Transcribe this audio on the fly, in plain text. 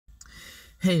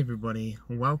Hey everybody,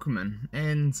 welcome in,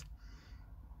 and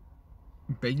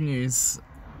big news,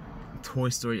 Toy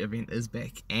Story event is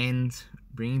back and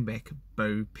bringing back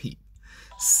Bo Peep.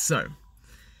 So,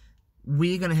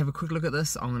 we're going to have a quick look at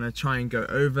this. I'm going to try and go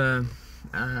over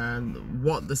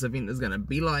what this event is going to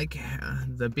be like,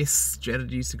 the best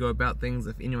strategies to go about things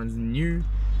if anyone's new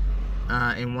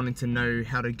and wanting to know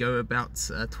how to go about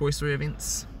Toy Story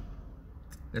events.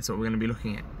 That's what we're going to be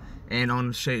looking at. And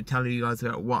I'm going to tell you guys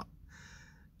about what,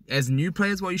 as new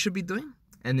players, what you should be doing,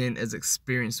 and then as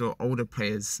experienced or older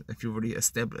players, if you've already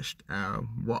established,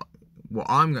 what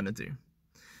I'm going to do.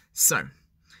 So,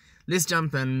 let's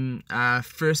jump in.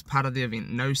 First part of the event,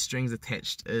 no strings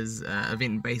attached, is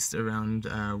event based around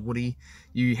Woody.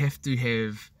 You have to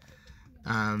have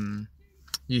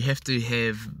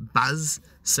Buzz.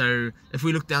 So if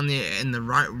we look down there in the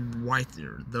white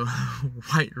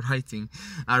writing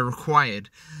required,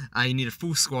 you need a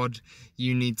full squad.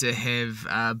 You need to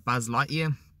have Buzz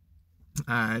Lightyear.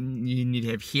 You need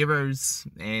to have heroes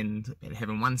and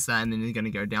having 1 star, and then you're going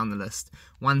to go down the list.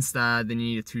 1 star, then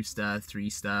you need a 2 star, 3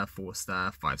 star, 4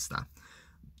 star, 5 star.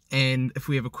 And if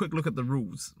we have a quick look at the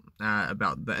rules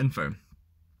about the info,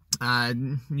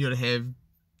 you got to have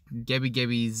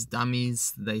Gabby's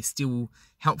dummies. They steal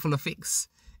helpful effects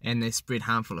and they spread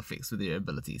harmful effects with their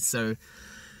abilities. So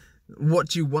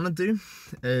what you want to do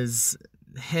is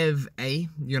you're going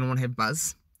to want to have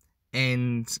Buzz,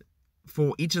 and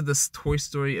for each of this Toy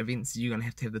Story events, you're going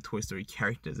to have the Toy Story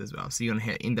characters as well. So you're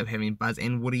going to end up having Buzz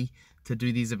and Woody to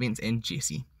do these events, and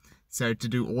Jessie, so to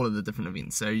do all of the different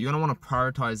events. So you're going to want to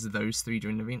prioritize those 3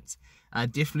 during events.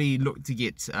 Definitely look to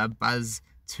get Buzz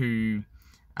to,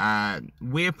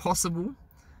 where possible,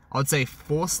 I would say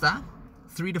 4 star.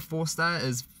 3 to 4 star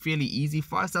is fairly easy.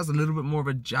 5 star is a little bit more of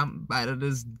a jump, but it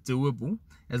is doable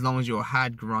as long as you're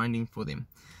hard grinding for them.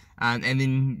 And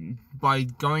then by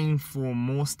going for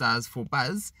more stars for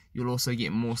Buzz, you'll also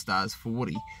get more stars for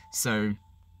Woody. So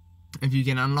if you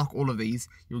can unlock all of these,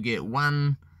 you'll get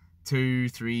 1, 2,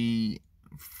 3,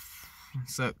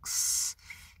 6,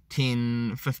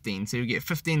 10, 15. So you'll get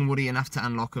 15 Woody, enough to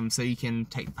unlock them so you can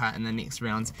take part in the next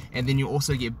rounds. And then you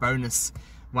also get bonus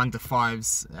 1 to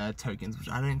 5's tokens, which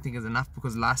I don't think is enough,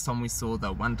 because last time we saw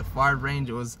the 1 to 5 range,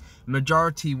 it was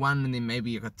majority 1 and then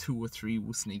maybe like a 2 or 3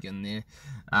 will sneak in there.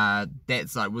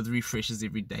 That's like with refreshes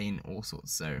every day and all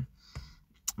sorts, so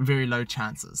very low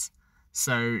chances.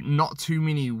 So not too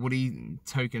many Woody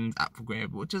tokens up for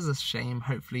grab, which is a shame.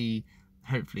 Hopefully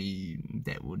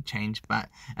that would change. But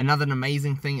another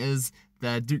amazing thing is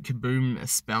the Duke Kaboom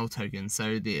spell token.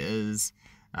 So there is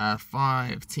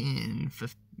 5, 10,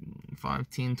 15, 5,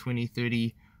 10, 20,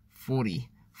 30,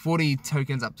 40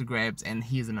 tokens up to grabs, and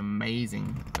here's an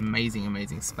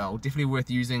amazing spell. Definitely worth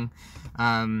using,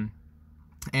 and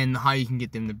the higher you can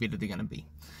get them, the better they're going to be.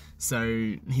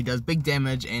 So he does big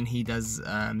damage, and he does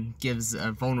gives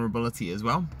vulnerability as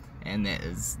well, and that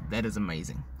is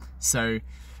amazing. So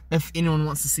if anyone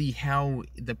wants to see how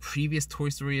the previous Toy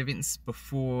Story events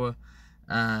before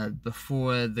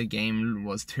the game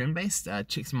was turn-based,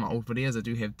 check some of my old videos. I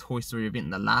do have Toy Story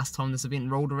event the last time this event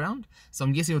rolled around, so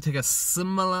I'm guessing it'll take have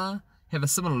a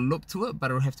similar look to it, but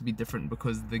it'll have to be different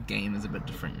because the game is a bit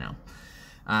different now.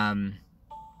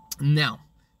 Now,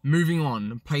 moving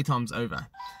on, playtime's over.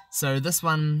 So this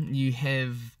one, you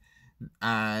have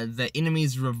the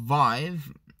enemies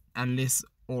revive unless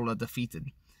all are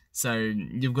defeated. So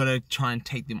you've got to try and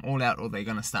take them all out, or they're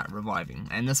going to start reviving.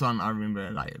 And this one, I remember,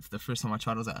 like, the first time I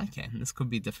tried, I was like, okay, this could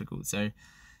be difficult. So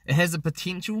it has the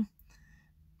potential,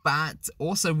 but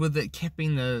also with it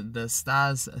capping the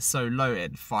stars so low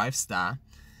at 5 star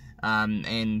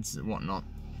and whatnot,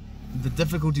 the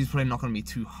difficulty is probably not going to be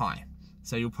too high.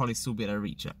 So you'll probably still be able to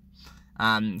reach it.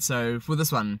 So for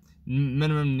this one,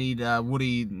 minimum need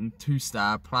Woody 2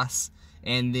 star plus,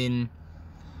 and then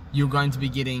you're going to be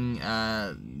getting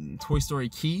Toy Story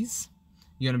keys.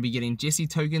 You're going to be getting Jessie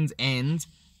tokens and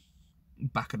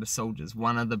Bucket of Soldiers,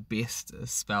 one of the best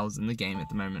spells in the game at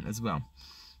the moment as well.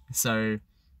 So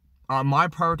my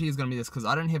priority is going to be this, because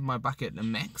I don't have my bucket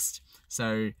maxed.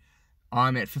 So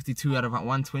I'm at 52 out of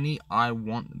 120. I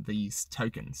want these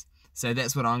tokens. So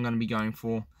that's what I'm going to be going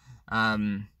for.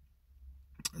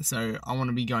 So I want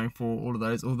to be going for all of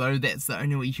those, although that's the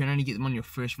only way you can only get them on your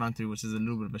first run through, which is a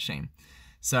little bit of a shame.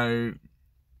 So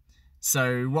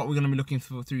what we're going to be looking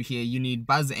for through here, you need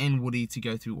Buzz and Woody to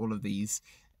go through all of these,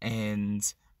 and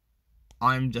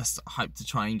I'm just hyped to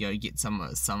try and go get some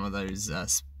of those.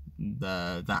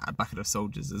 The Bucket of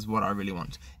Soldiers is what I really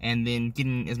want, and then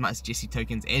getting as much Jessie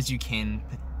tokens as you can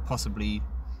possibly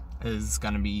is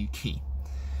going to be key.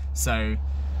 So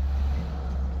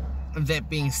that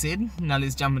being said, now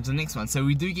let's jump into the next one. So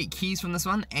we do get keys from this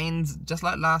one, and just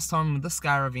like last time with the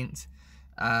Scar event,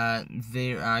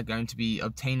 there are going to be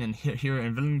obtained in hero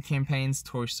and villain campaigns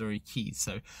Toy Story keys.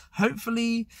 So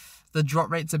hopefully the drop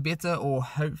rates are better, or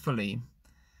hopefully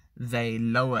they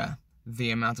lower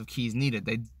the amount of keys needed.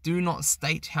 They do not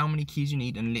state how many keys you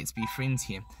need in Let's Be Friends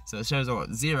here. So it shows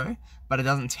 0, but it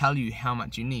doesn't tell you how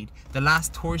much you need. The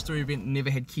last Toy Story event never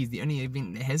had keys. The only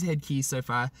event that has had keys so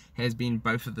far has been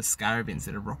both of the Scar events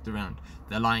that have rocked around,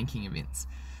 the Lion King events.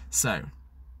 So,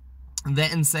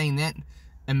 that in saying that,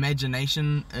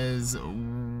 Imagination is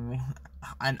an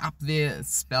up there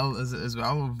spell as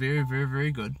well. Very, very,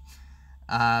 very good.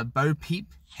 Bo Peep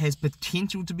has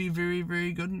potential to be very,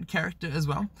 very good character as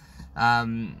well.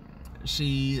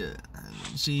 She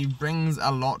brings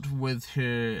a lot with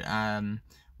her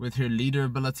leader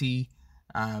ability,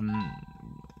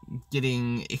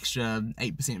 getting extra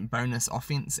 8% bonus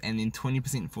offense, and then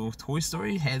 20% for Toy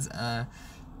Story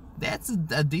that's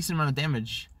a decent amount of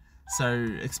damage. So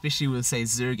especially with, say,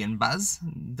 Zurg and Buzz,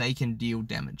 they can deal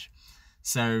damage.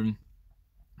 So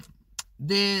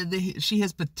she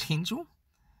has potential,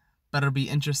 but it'll be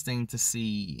interesting to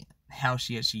see how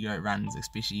she actually runs,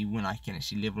 especially when I can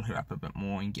actually level her up a bit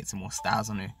more and get some more stars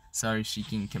on her so she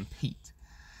can compete.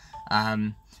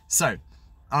 So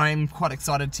I'm quite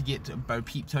excited to get Bo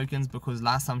Peep tokens, because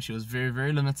last time she was very,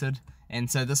 very limited,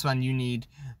 and so this one you need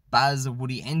Buzz,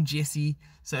 Woody and Jessie.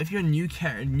 So if you're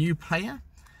a new player,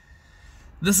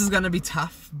 this is going to be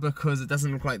tough, because it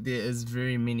doesn't look like there is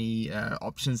very many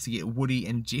options to get Woody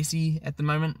and Jessie at the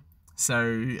moment.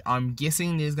 So I'm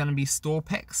guessing there's going to be store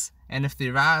packs, and if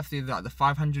they're like the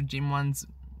 500 gem ones,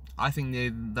 I think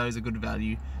those are good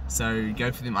value. So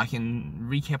go for them. I can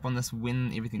recap on this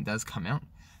when everything does come out,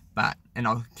 and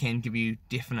I can give you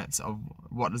definites of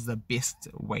what is the best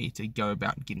way to go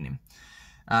about getting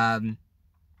them.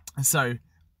 So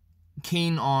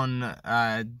keen on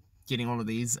getting all of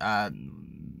these.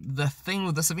 The thing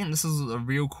with this event, this is a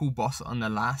real cool boss on the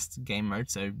last game mode.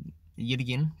 So yet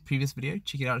again, previous video,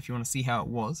 check it out if you want to see how it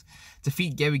was.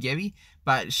 Defeat Gabby Gabby,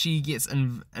 but she gets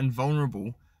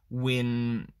invulnerable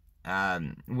when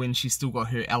she's still got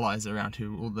her allies around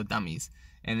her, all the dummies.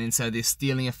 And then so they're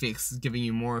stealing effects, giving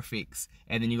you more effects,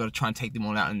 and then you got to try and take them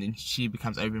all out, and then she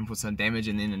becomes open for some damage,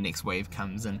 and then the next wave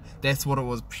comes, and that's what it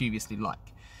was previously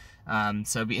like.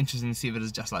 So it'll be interesting to see if it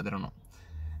is just like that or not.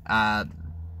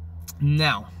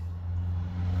 Now,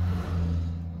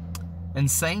 in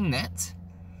saying that,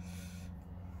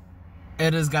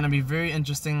 it is going to be very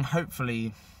interesting.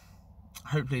 Hopefully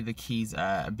the keys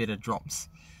are better drops,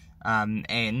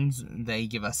 and they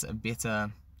give us a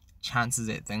better chances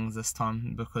at things this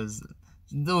time, because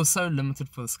they were so limited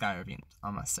for the Sky event, I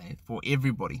must say, for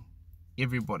everybody.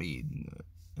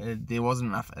 There wasn't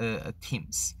enough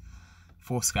attempts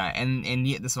for Sky, and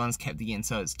yet this one's kept again.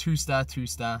 So it's 2-star,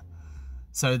 2-star.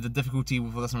 So the difficulty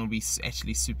for this one will be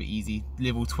actually super easy.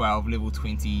 Level 12, level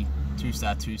 20,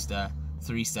 2-star, 2-star,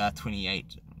 3-star,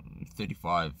 28,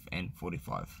 35, and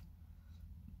 45.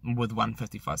 With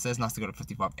 155. So it's nice to go to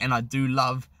 55. And I do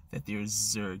love that there is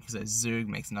Zurg, because Zurg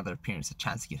makes another appearance, a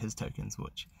chance to get his tokens,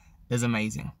 which is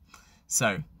amazing.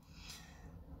 So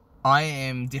I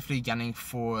am definitely gunning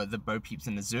for the Bo Peeps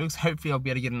and the Zurgs. Hopefully I'll be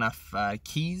able to get enough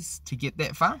keys to get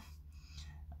that far.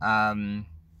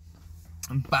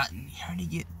 But you only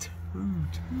get two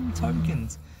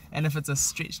tokens, and if it's a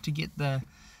stretch to get the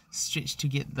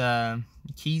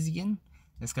keys again,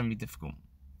 it's going to be difficult.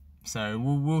 So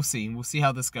we'll see. We'll see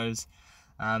how this goes.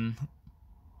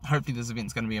 Hopefully this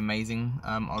event's going to be amazing.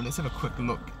 Let's have a quick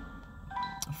look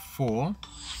for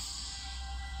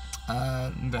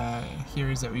the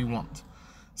heroes that we want.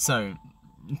 So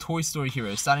Toy Story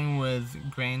heroes, starting with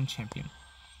Grand Champion.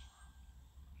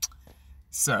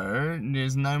 So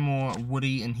there's no more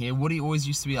Woody in here. Woody always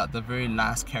used to be like the very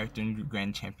last character in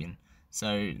Grand Champion,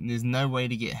 so there's no way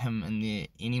to get him in there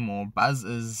anymore. Buzz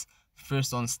is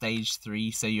first on stage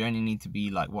 3, so you only need to be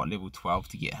like level 12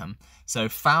 to get him. So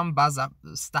farm Buzz up,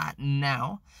 start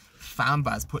now. Farm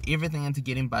Buzz, put everything into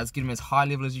getting Buzz, get him as high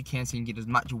level as you can so you can get as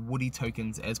much Woody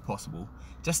tokens as possible,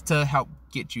 just to help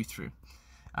get you through.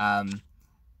 And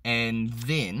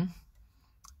then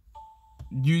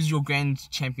use your Grand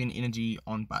Champion energy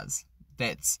on Buzz.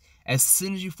 That's as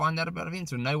soon as you find out about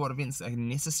events or know what events are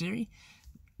necessary,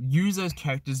 use those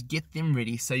characters, get them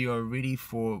ready so you're ready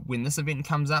for when this event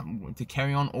comes up to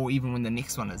carry on, or even when the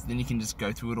next one is. Then you can just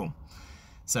go through it all.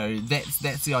 So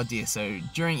that's the idea. So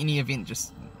during any event,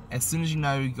 just as soon as you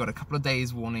know you've got a couple of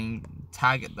days warning,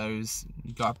 target those,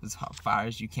 go up as far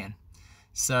as you can.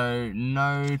 So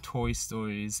no Toy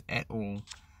Stories at all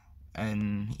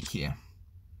in here.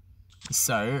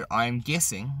 So I'm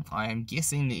guessing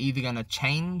they're either going to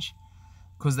change,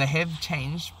 because they have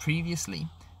changed previously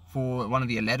for one of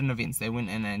the Aladdin events. They went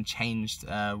in and changed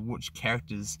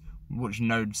which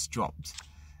nodes dropped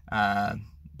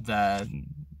the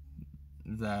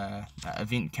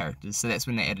event characters. So that's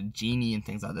when they added Genie and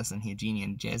things like this in here, Genie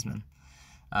and Jasmine.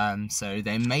 So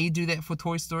they may do that for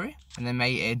Toy Story, and they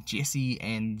may add Jessie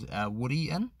and Woody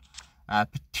in.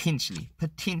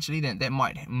 Potentially that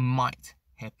might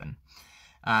happen.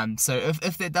 So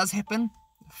if that does happen,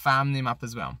 farm them up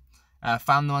as well.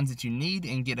 Farm the ones that you need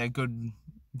and get a good,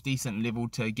 decent level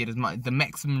to get the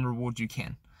maximum reward you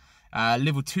can.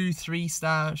 Level 2, 3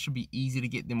 star should be easy to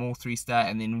get them all 3 star,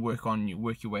 and then work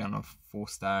your way on a 4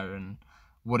 star and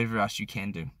whatever else you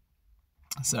can do.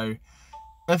 So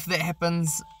if that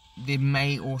happens, there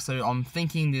may also, I'm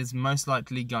thinking there's most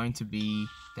likely going to be,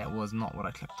 that was not what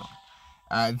I clicked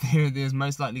on. There's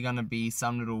most likely going to be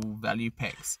some little value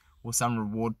packs or some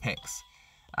reward packs,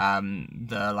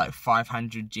 the like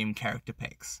 500 gem character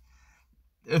packs.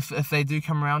 If they do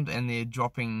come around and they're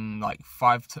dropping like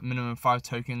minimum 5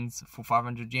 tokens for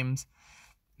 500 gems,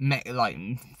 like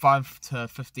 5 to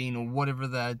 15 or whatever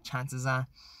the chances are,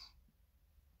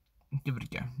 give it a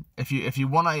go. If you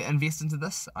want to invest into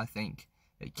this, I think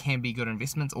it can be good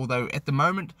investments. Although at the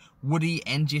moment, Woody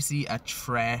and Jessie are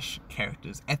trash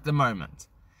characters. At the moment,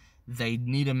 they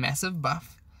need a massive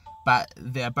buff, but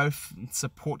they're both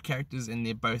support characters and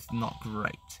they're both not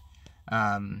great.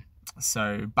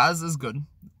 So Buzz is good.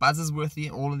 Buzz is worth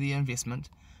all of the investment,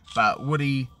 but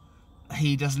Woody,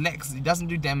 he doesn't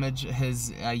do damage.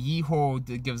 His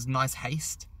Yeehaw gives nice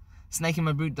haste. Snake in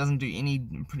my boot doesn't do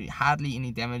hardly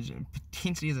any damage.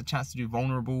 Potentially has a chance to do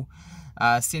vulnerable.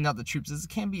 Send out the troops. This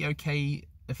can be okay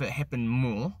if it happened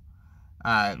more,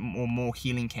 or more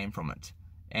healing came from it.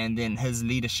 And then his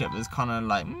leadership is kind of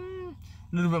like a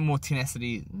little bit more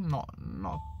tenacity. Not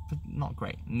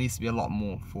great. It needs to be a lot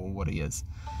more for what he is.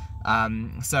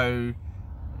 So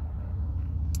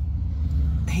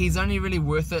he's only really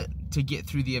worth it to get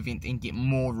through the event and get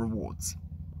more rewards.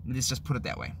 Let's just put it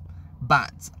that way.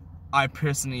 But I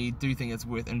personally do think it's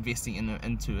worth investing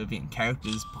into event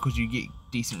characters because you get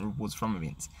decent rewards from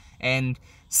events. And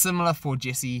similar for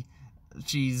Jessie,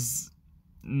 she's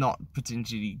not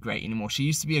potentially great anymore. She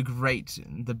used to be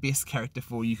the best character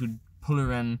for, you could pull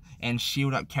her in and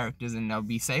shield up characters and they'll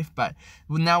be safe. But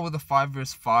now with the 5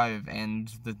 vs 5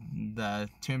 and the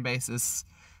turn basis,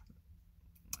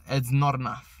 it's not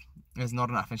enough. It's not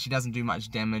enough, and she doesn't do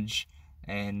much damage,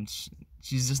 and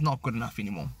she's just not good enough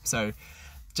anymore. So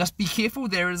just be careful.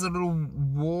 There is a little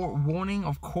warning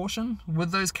of caution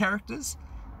with those characters.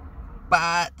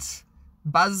 But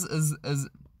Buzz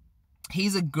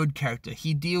he's a good character.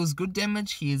 He deals good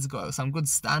damage. He's got some good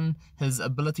stun. His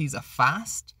abilities are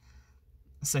fast.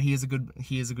 So he is a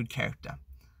good character.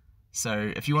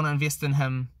 So if you want to invest in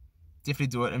him, definitely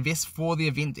do it. Invest for the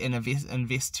event and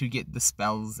invest to get the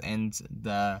spells and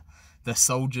the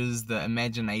soldiers, the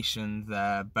imagination,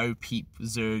 the Bo Peep,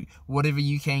 Zerg, whatever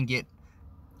you can get.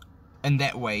 In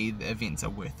that way, the events are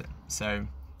worth it. So,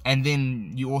 and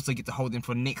then you also get to hold them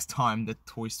for next time the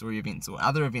Toy Story events or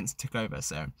other events tick over.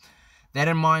 So, that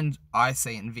in mind, I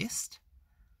say invest.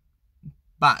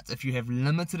 But if you have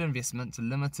limited investment,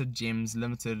 limited gems,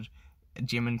 limited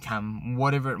gem income,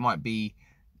 whatever it might be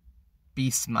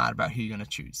smart about who you're going to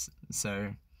choose.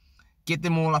 So, get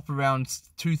them all up around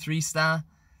 2-3 star.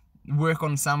 Work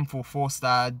on some for 4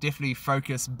 star. Definitely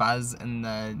focus Buzz in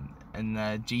the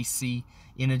GC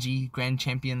Energy Grand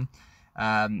Champion.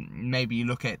 Maybe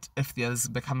look at, if the others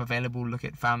become available, look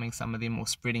at farming some of them or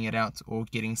spreading it out or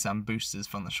getting some boosters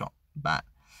from the shop. But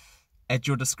at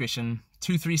your discretion,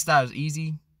 2-3 star is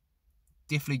easy.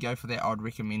 Definitely go for that. I'd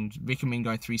recommend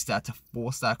going 3 star to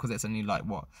 4 star because that's only like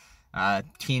what,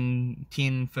 10,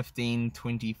 15,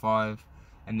 25,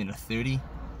 and then a 30.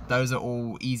 Those are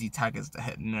all easy targets to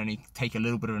hit and only take a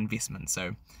little bit of investment.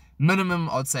 So minimum,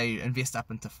 I'd say invest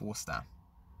up into 4 star.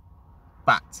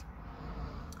 But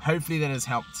hopefully that has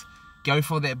helped. Go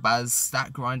for that Buzz.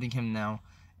 Start grinding him now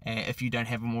if you don't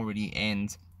have him already.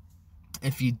 And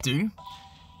if you do,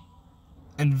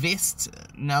 invest.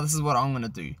 Now this is what I'm going to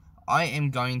do. I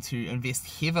am going to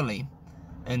invest heavily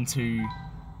into...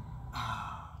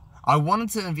 I wanted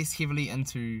to invest heavily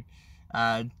into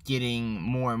getting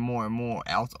more and more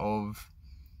out of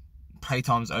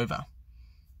Playtime's Over.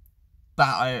 But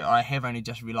I have only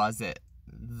just realised that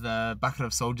the Bucket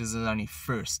of Soldiers is only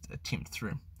first attempt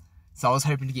through. So I was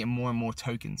hoping to get more and more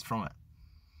tokens from it.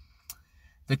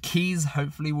 The keys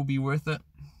hopefully will be worth it.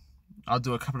 I'll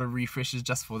do a couple of refreshes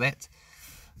just for that.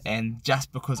 And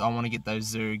just because I want to get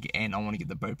those Zerg and I want to get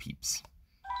the Bo Peeps.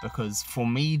 because for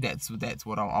me that's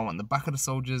what I want. The Bucket of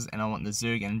Soldiers, and I want the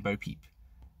Zerg and Bo Peep.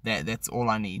 That's all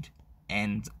I need,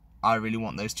 and I really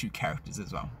want those 2 characters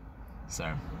as well.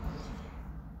 So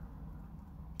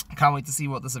I can't wait to see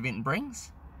what this event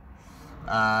brings.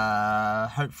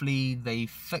 Hopefully they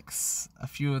fix a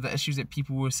few of the issues that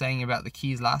people were saying about the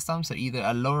keys last time, so either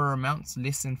a lower amount,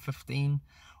 less than 15,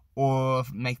 or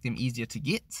make them easier to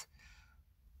get,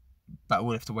 but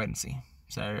we'll have to wait and see.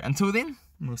 So until then,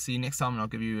 we'll see you next time, and I'll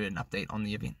give you an update on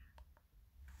the event.